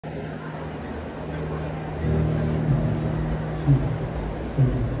2, 3,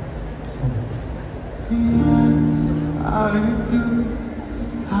 4. Yes, I do.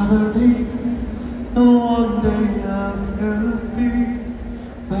 I believe that one day I will be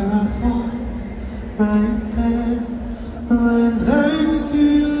where I was, right there, right next to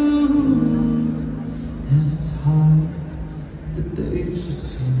you. And it's hard, the days just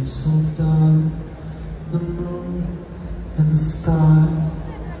seem so dark. The moon and the stars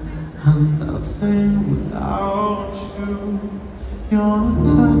are nothing without you. Your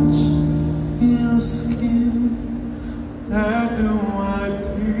touch, your skin, where do I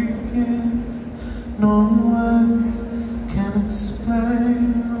begin? No words can explain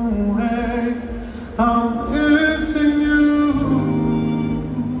the way I'm missing you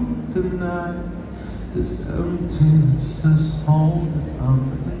tonight. This emptiness, this hole that I'm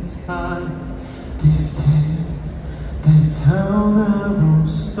inside. These tears, they tell their own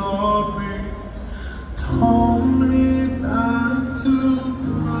story. Told me not to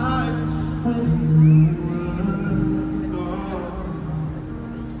cry when you were gone.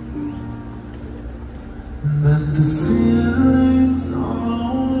 But the feeling's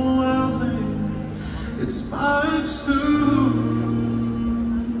overwhelming. It's much too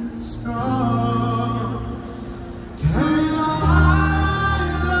strong. Can I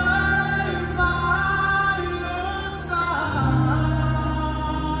lay by your side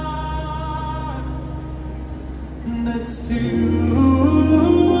next to you?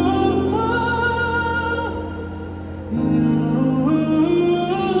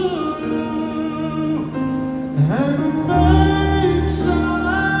 And make sure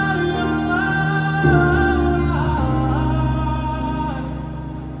you're mine.